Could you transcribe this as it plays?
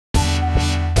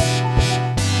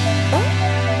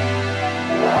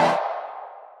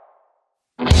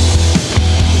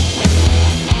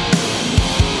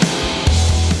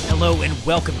Hello and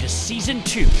welcome to Season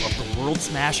 2 of the World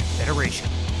Smash Federation.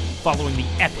 Following the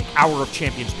epic Hour of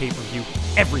Champions pay-per-view,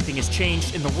 everything has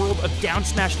changed in the world of Down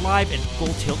Smash Live and Full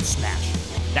Tilt Smash.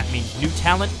 That means new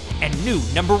talent and new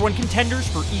 #1 contenders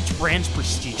for each brand's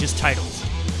prestigious titles.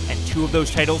 And 2 of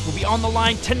those titles will be on the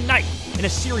line tonight in a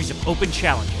series of open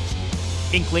challenges.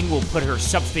 Inkling will put her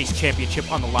Subspace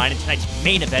Championship on the line in tonight's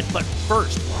main event, but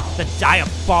first, the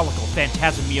diabolical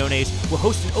Phantasm Miones will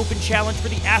host an open challenge for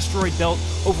the Asteroid Belt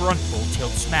over on Full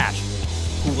Tilt Smash.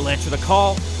 Who will answer the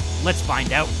call? Let's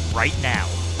find out right now.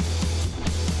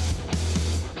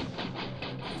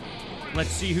 Let's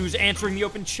see who's answering the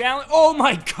open challenge. Oh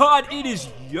my god, it is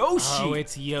Yoshi! Oh,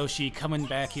 it's Yoshi coming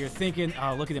back here thinking,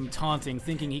 oh, look at him taunting,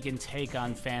 thinking he can take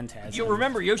on Phantasm. You'll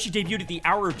remember, Yoshi debuted at the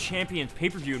Hour of Champions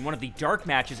pay-per-view in one of the dark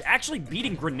matches, actually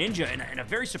beating Greninja in a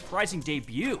very surprising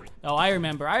debut. Oh, I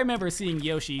remember. I remember seeing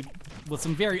Yoshi with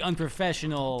some very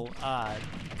unprofessional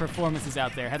performances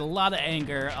out there. Had a lot of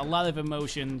anger, a lot of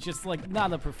emotion, just like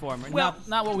not a performer. Well,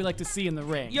 not what we like to see in the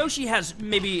ring. Yoshi has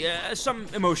maybe some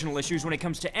emotional issues when it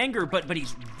comes to anger, but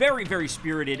he's very, very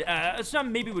spirited.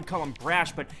 Some maybe would call him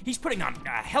brash, but he's putting on a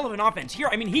hell of an offense here.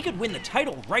 I mean, he could win the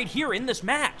title right here in this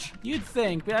match. You'd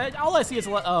think, but all I see is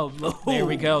a lot. Oh, look, there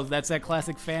we go. That's that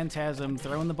classic Phantasm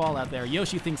throwing the ball out there.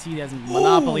 Yoshi thinks he has a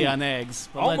monopoly on eggs.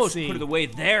 But almost let's see. Put it away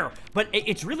there. But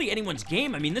it's really anyone's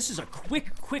game. I mean, this is a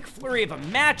quick flurry of a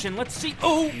match, and let's see.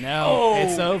 Oh! No,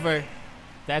 it's over.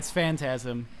 That's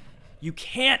Phantasm. You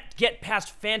can't get past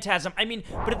Phantasm. I mean,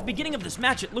 but at the beginning of this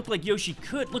match, it looked like Yoshi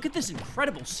could. Look at this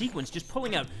incredible sequence, just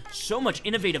pulling out so much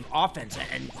innovative offense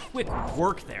and quick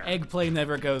work there. Eggplay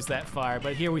never goes that far,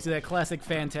 but here we see that classic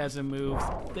Phantasm move.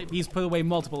 He's put away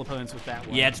multiple opponents with that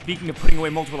one. Yeah, and speaking of putting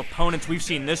away multiple opponents, we've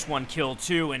seen this one kill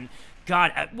too, and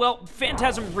God, well,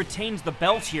 Phantasm retains the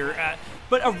belt here,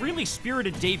 but a really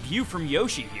spirited debut from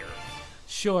Yoshi here.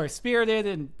 Sure,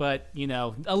 spirited, but, you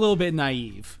know, a little bit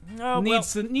naive.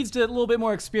 Needs a little bit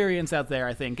more experience out there,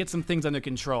 I think. Get some things under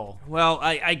control. Well,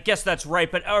 I guess that's right,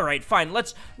 but all right, fine.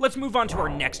 Let's move on to our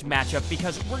next matchup,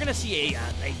 because we're going to see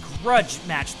a grudge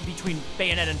match between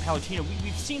Bayonetta and Palutena.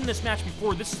 We've seen this match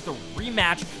before. This is the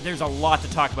rematch. There's a lot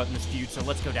to talk about in this feud, so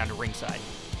let's go down to ringside.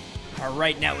 All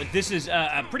right, now this is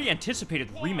a pretty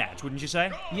anticipated rematch, wouldn't you say?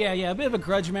 Yeah, a bit of a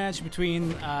grudge match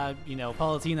between, you know,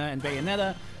 Palutena and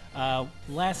Bayonetta.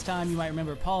 Last time, you might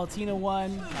remember, Palutena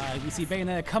won. We see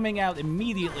Bayonetta coming out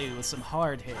immediately with some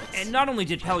hard hits. And not only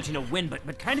did Palutena win,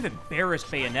 but kind of embarrassed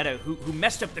Bayonetta, who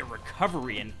messed up their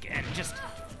recovery and just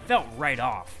felt right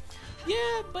off.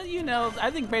 Yeah, but, you know,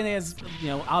 I think Bayonetta's, you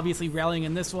know, obviously rallying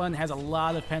in this one, has a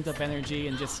lot of pent-up energy,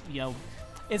 and just, you know,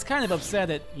 is kind of upset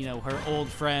at, you know, her old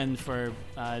friend for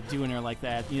doing her like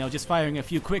that. You know, just firing a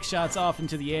few quick shots off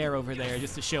into the air over there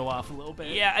just to show off a little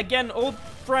bit. Yeah, again, old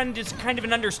friend is kind of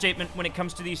an understatement when it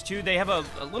comes to these two. They have a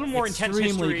little more intense history.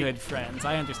 Extremely good friends.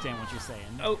 I understand what you're saying.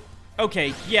 Oh,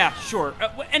 okay, yeah, sure.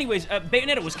 Anyways,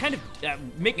 Bayonetta was kind of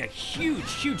making a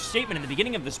huge statement in the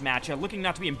beginning of this match, looking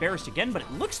not to be embarrassed again, but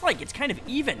it looks like it's kind of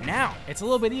even now. It's a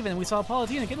little bit even. We saw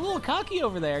Palutena get a little cocky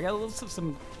over there. Got a little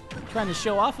some trying to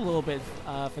show off a little bit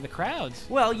for the crowds.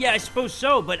 Well, yeah, I suppose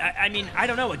so, but I mean, I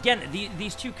don't know. Again,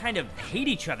 these two kind of hate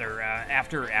each other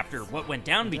after what went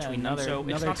down between them. So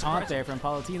it's not taunt there from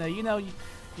Palutena. You know,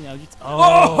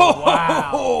 oh,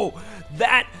 wow.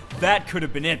 That could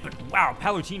have been it, but wow,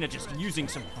 Palutena just using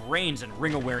some brains and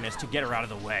ring awareness to get her out of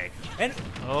the way. And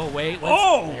oh wait,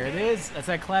 there it is. That's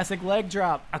that classic leg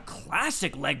drop. A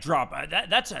classic leg drop.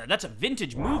 That's a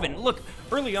vintage move. And look,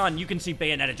 early on, you can see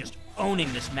Bayonetta just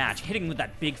owning this match, hitting with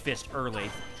that big fist early.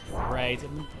 Right,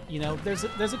 and, you know, there's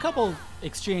a couple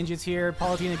exchanges here.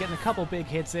 Palutena getting a couple big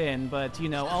hits in, but, you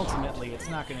know, ultimately it's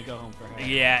not going to go home for her.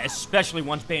 Yeah, especially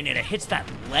once Bayonetta hits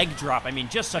that leg drop. I mean,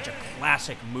 just such a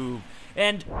classic move.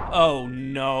 And oh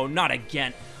no, not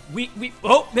again.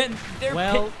 Oh, man, there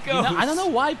Pit goes. You know, I don't know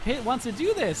why Pit wants to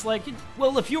do this. Like,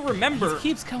 well, if you remember, he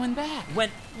keeps coming back.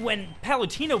 When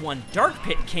Palutena won, Dark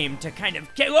Pit came to kind of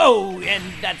and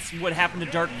that's what happened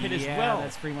to Dark Pit as well. Yeah,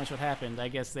 that's pretty much what happened. I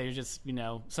guess they're just, you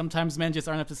know, sometimes men just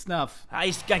aren't up to snuff.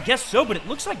 I guess so, but it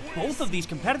looks like both of these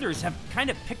competitors have kind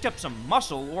of picked up some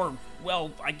muscle, or,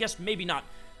 well, I guess maybe not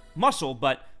muscle,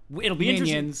 but it'll be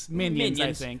interesting. Minions,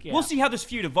 I think. Yeah. We'll see how this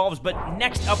feud evolves, but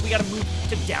next up, we got to move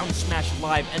to Down Smash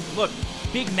Live. And look,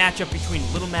 big matchup between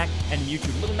Little Mac and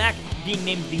Mewtwo. Little Mac being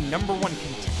named the #1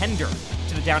 contender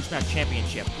to the Down Smash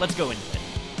Championship. Let's go into it.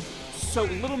 So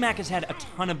Little Mac has had a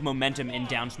ton of momentum in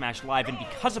Down Smash Live, and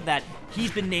because of that, he's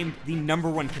been named the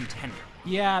 #1 contender.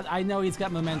 Yeah, I know he's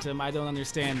got momentum. I don't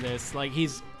understand this. Like,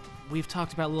 he's we've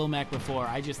talked about Lil Mac before.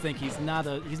 I just think he's not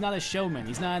a showman.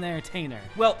 He's not an entertainer.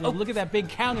 Well, look at that big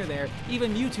counter there.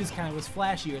 Even Mewtwo's counter was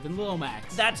flashier than Lil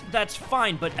Mac's. That's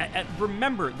fine, but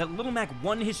remember that Lil Mac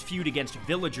won his feud against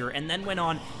Villager and then went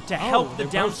on to help the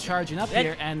down. Charging up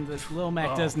here, and Lil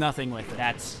Mac does nothing with it.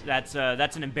 That's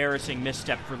an embarrassing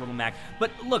misstep for Lil Mac.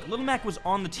 But look, Lil Mac was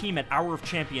on the team at Hour of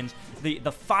Champions, the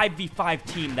 5v5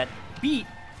 team that beat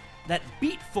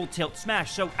Full Tilt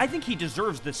Smash. So I think he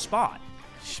deserves this spot.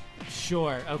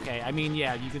 Sure, okay. I mean,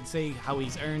 yeah, you could say how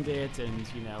he's earned it and,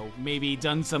 maybe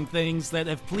done some things that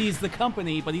have pleased the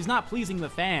company, but he's not pleasing the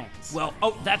fans. Well,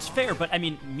 that's fair, but I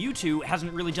mean, Mewtwo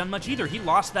hasn't really done much either. He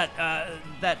lost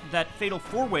that fatal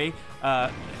four-way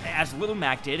as Lil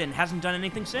Mac did and hasn't done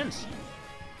anything since.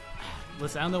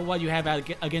 Listen, I don't know what you have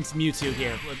against Mewtwo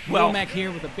here. Well, Lil Mac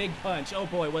here with a big punch. Oh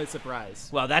boy, what a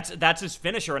surprise. Well, that's his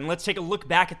finisher, and let's take a look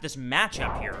back at this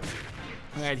matchup here.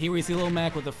 All right, here we see Lil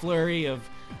Mac with a flurry of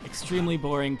extremely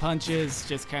boring punches,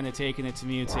 just kind of taking it to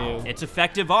Mewtwo. It's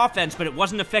effective offense, but it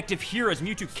wasn't effective here as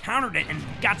Mewtwo countered it and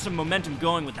got some momentum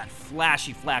going with that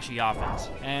flashy offense.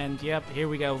 And yep, here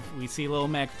we go. We see Lil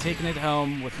Mac taking it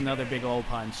home with another big old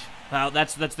punch. Well,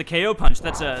 that's the KO punch.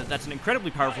 That's an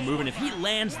incredibly powerful move, and if he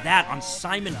lands that on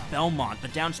Simon Belmont, the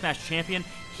Down Smash champion,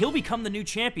 he'll become the new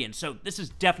champion. So this is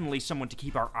definitely someone to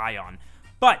keep our eye on.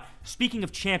 But speaking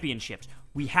of championships,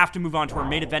 we have to move on to our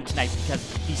main event tonight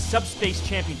because the Subspace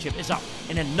Championship is up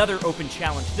in another open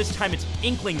challenge. This time it's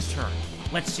Inkling's turn.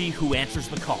 Let's see who answers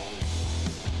the call.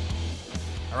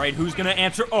 All right, who's gonna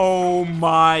answer? Oh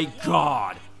my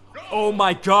God! Oh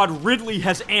my God! Ridley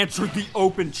has answered the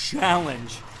open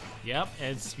challenge. Yep,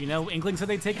 it's, Inkling said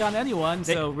they'd take on anyone,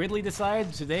 so Ridley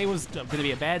decided today was going to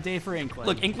be a bad day for Inkling.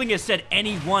 Look, Inkling has said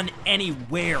anyone,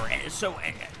 anywhere, so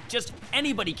just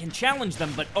anybody can challenge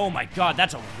them, but oh my God,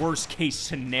 that's a worst case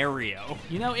scenario.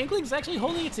 Inkling's actually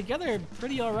holding it together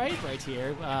pretty all right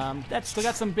here. That's still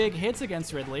got some big hits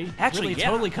against Ridley. Actually, Ridley yeah.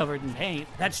 Totally covered in paint.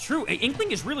 That's true.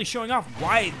 Inkling is really showing off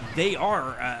why they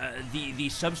are the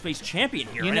Subspace champion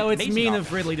here. It's mean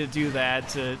of Ridley to do that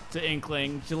to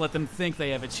Inkling, to let them think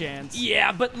they have a chance.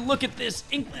 Yeah, but look at this.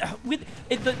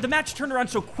 The match turned around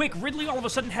so quick, Ridley all of a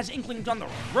sudden has Inkling on the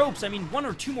ropes. I mean, one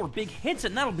or two more big hits,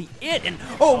 and that'll be it. And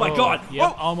oh my God.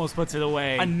 Yep, almost puts it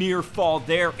away. A near fall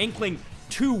there. Inkling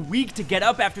too weak to get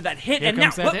up after that hit. Here and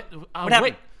now, what happened?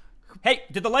 Wait. Hey,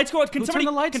 did the lights go out? Can somebody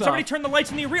turn the lights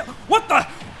in the arena? What the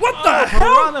hell?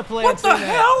 Piranha Plant. What the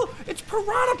hell? It's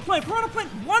Piranha Plant. Piranha Plant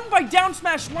won by Down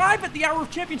Smash Live at the Hour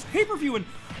of Champions pay-per-view, and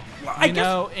I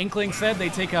guess Inkling said they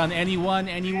take on anyone,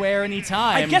 anywhere,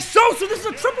 anytime. I guess so. So this is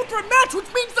a triple threat match,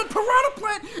 which means that Piranha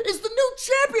Plant is the new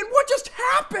champion. What just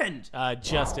happened?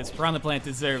 Justice. Piranha Plant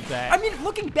deserved that. I mean,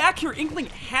 looking back here, Inkling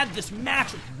had this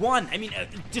match won. I mean,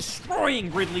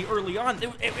 destroying Ridley early on.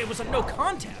 It was a no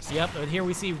contest. Yep, but here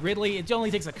we see Ridley. It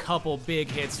only takes a couple big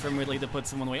hits from Ridley to put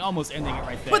someone away, almost ending it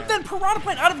right there. But then Piranha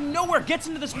Plant out of nowhere gets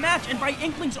into this match, and by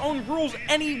Inkling's own rules,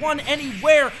 anyone,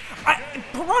 anywhere,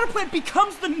 Piranha Plant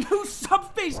becomes the new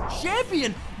Subspace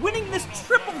champion, winning this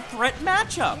triple threat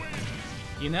matchup.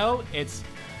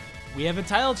 We have a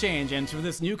title change, and for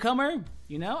this newcomer,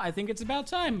 I think it's about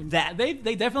time. They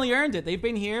definitely earned it. They've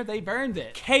been here. They've earned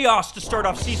it. Chaos to start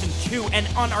off Season 2, and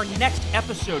on our next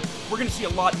episode, we're going to see a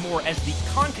lot more as the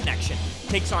Con Connection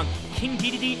takes on King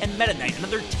DDD and Meta Knight,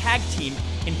 another tag team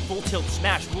in Full Tilt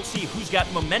Smash. We'll see who's got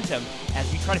momentum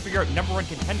as we try to figure out #1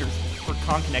 contenders for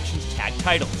Con Connection's tag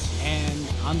titles. And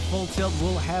on Full Tilt,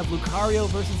 we'll have Lucario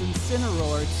versus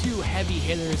Incineroar, two heavy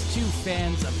hitters, two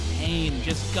fans of pain,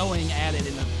 just going at it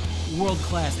in a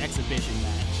world-class exhibition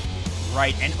match.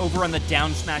 Right, and over on the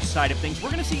Down Smash side of things,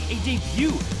 we're going to see a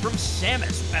debut from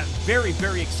Samus. Very,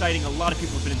 very exciting. A lot of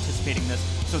people have been anticipating this,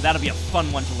 so that'll be a fun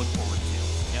one to look forward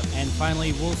to. Yep. And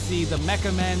finally, we'll see the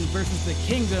Mecha Men versus the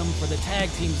Kingdom for the tag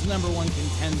team's #1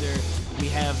 contender. We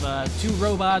have two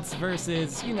robots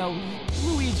versus,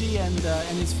 Luigi and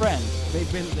his friend. They're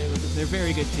a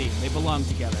very good team. They belong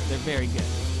together. They're very good.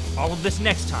 All of this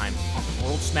next time on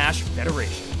World Smash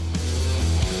Federation.